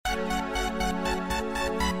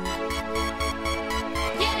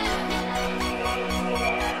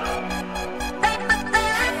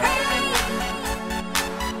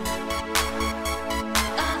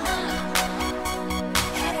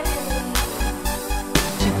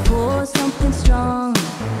strong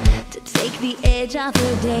to take the edge off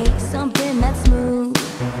her day. Something that's smooth,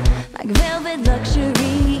 like velvet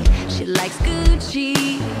luxury. She likes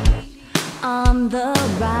Gucci on the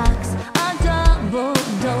rocks. A double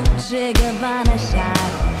Dolce Gabbana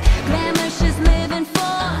shot. Glamour she's living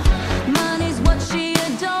for, money's what she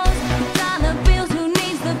adores. Dollar bills, who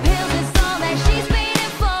needs the pills? It's all that she's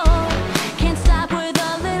waiting for. Can't stop with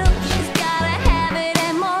a little, she's gotta have it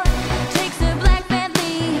and more. Takes her black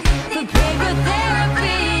Bentley for paper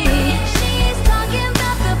therapy. She's talking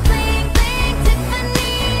about the bling bling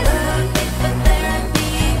Tiffany's. Paper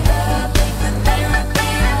therapy, paper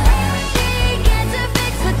therapy. She gets her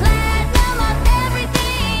fix with platinum on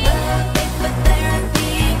everything. Paper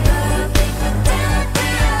therapy, paper therapy.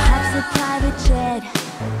 Hops a private jet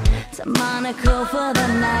to Monaco for the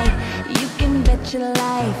night. You can bet your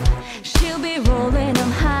life she'll be rolling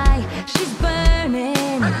them high. She's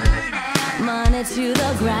burning money to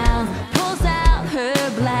the ground. Pulls out her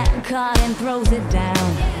black card and throws it down.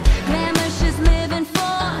 Glamour she's living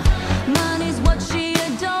for, money's what she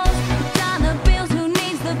adores. Dollar bills, who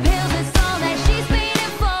needs the pills? It's all that she's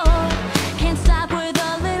waiting for. Can't stop with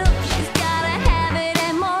a little, she's gotta have it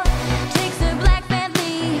and more. Takes her black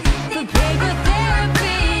Bentley for paper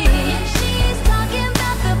therapy. She's talking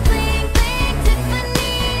about the bling bling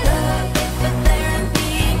Tiffany's. Paper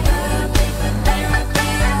therapy, paper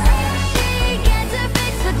therapy. She gets her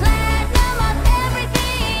fix with platinum on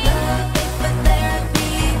everything. Paper therapy,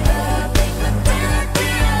 paper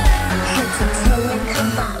therapy. Head to toe in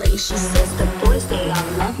Cavalli, she says the boys they all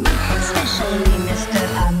love me, especially Mr.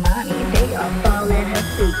 Armani. They all fall at her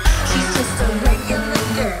feet. She's just a regular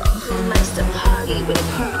girl who likes to party with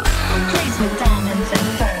pearls, plays with diamonds and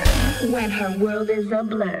fur when her world is a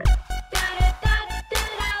blur.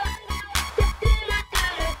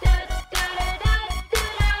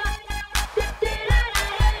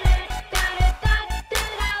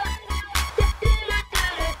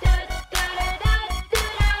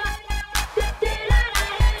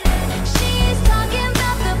 She's talking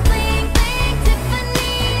about the bling bling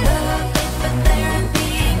Tiffany's. Paper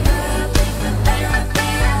therapy, paper therapy.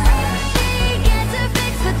 She gets her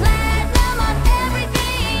fix with platinum on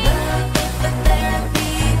everything. Paper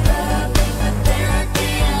therapy, paper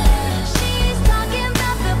therapy. She's talking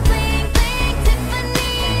about the bling bling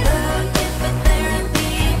Tiffany's. Paper therapy,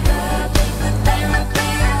 paper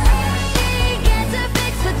therapy. She gets her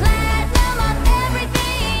fix with platinum on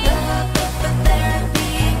everything. Paper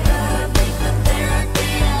therapy, paper therapy.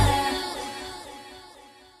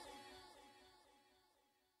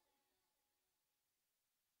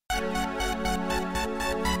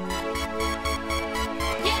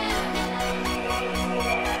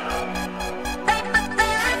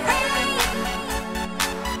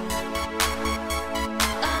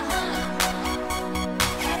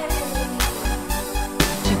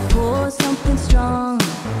 She pours something strong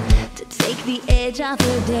to take the edge off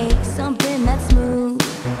her day. Something that's smooth,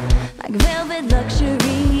 like velvet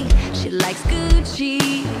luxury. She likes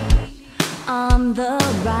Gucci on the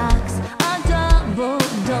rocks. A double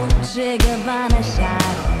Dolce Gabbana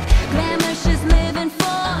shot. Glamour she's living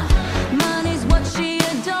for, money's what she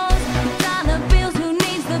adores. Dollar bills, who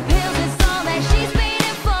needs the pills? It's all that she's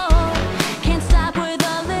waiting for. Can't stop with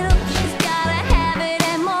a little, she's gotta have it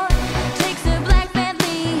and more. Takes her black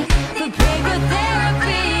Bentley for paper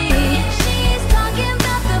therapy. She's talking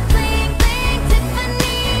about the bling bling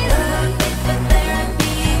Tiffany's. Paper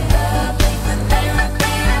therapy, paper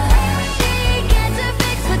therapy. She gets her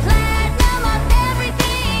fix with platinum on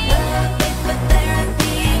everything. Paper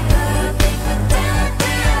therapy, paper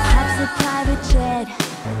therapy. Hops a private jet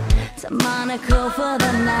to Monaco for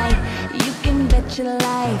the night. You can bet your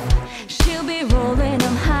life she'll be rolling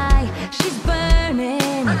them high. She's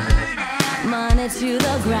burning money to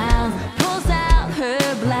the ground. Pulls out her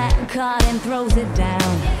black card and throws it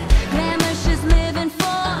down. Glamour she's living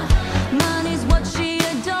for, money's what she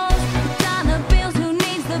adores. Dollar bills, who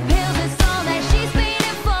needs the pills? It's all that she's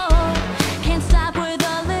waiting for. Can't stop with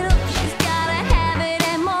a little, she's gotta have it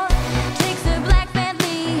and more. Takes her black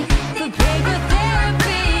Bentley for paper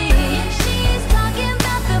therapy. She's talking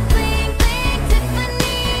about the bling bling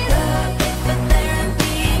Tiffany's. Paper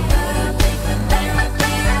therapy, paper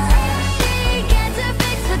therapy. She gets her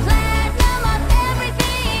fix with platinum on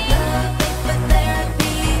everything. Paper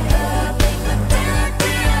therapy, paper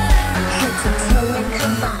therapy. Head to toe in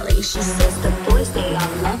Cavalli, she says the boys they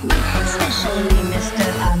all love me, especially Mr.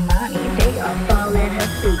 Armani. They all fall at her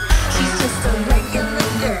feet. She's just a regular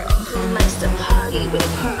girl who likes to party with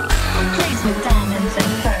pearls, plays with diamonds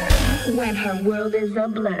and fur when her world is a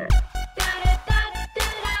blur.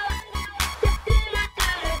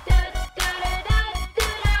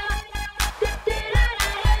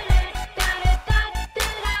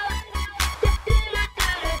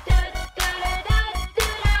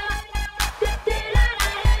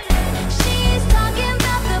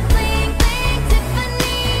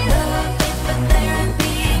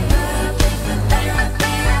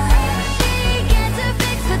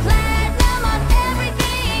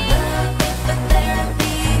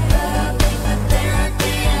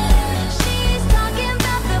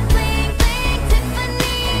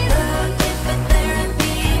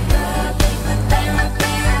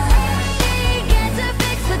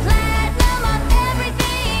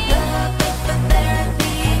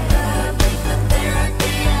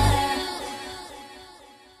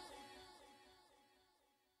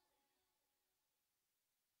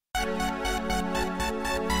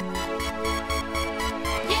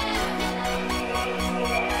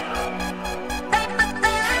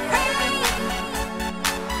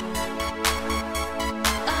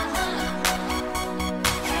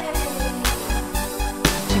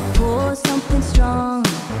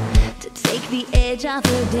 edge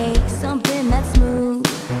of her day, something that's smooth,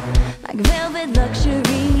 like velvet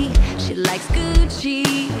luxury. She likes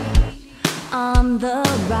Gucci on the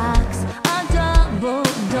rocks, a double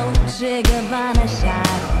Dolce Gabbana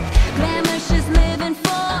shot. Glamour she's living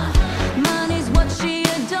for, money's what she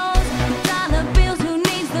adores. Dollar bills, who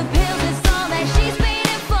needs the pills? It's all that she's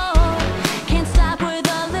waiting for. Can't stop with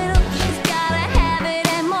a little, she's gotta have it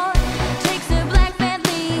and more. Takes her black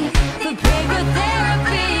Bentley for paper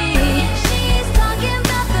therapy. She's talking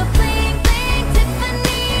about the bling bling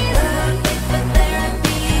Tiffany's. The paper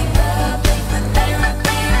therapy, the paper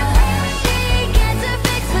therapy. She gets her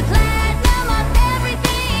fix with platinum on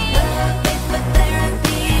everything. The paper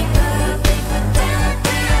therapy, the paper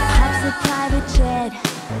therapy. Pops a private jet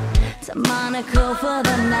to Monaco for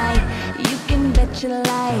the night. You can bet your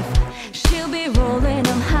life she'll be rolling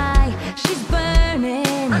them high. She's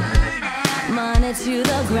burning money to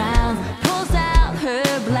the ground. Pulls out her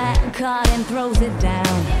black card and throws it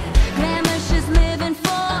down. Glamour she's living for.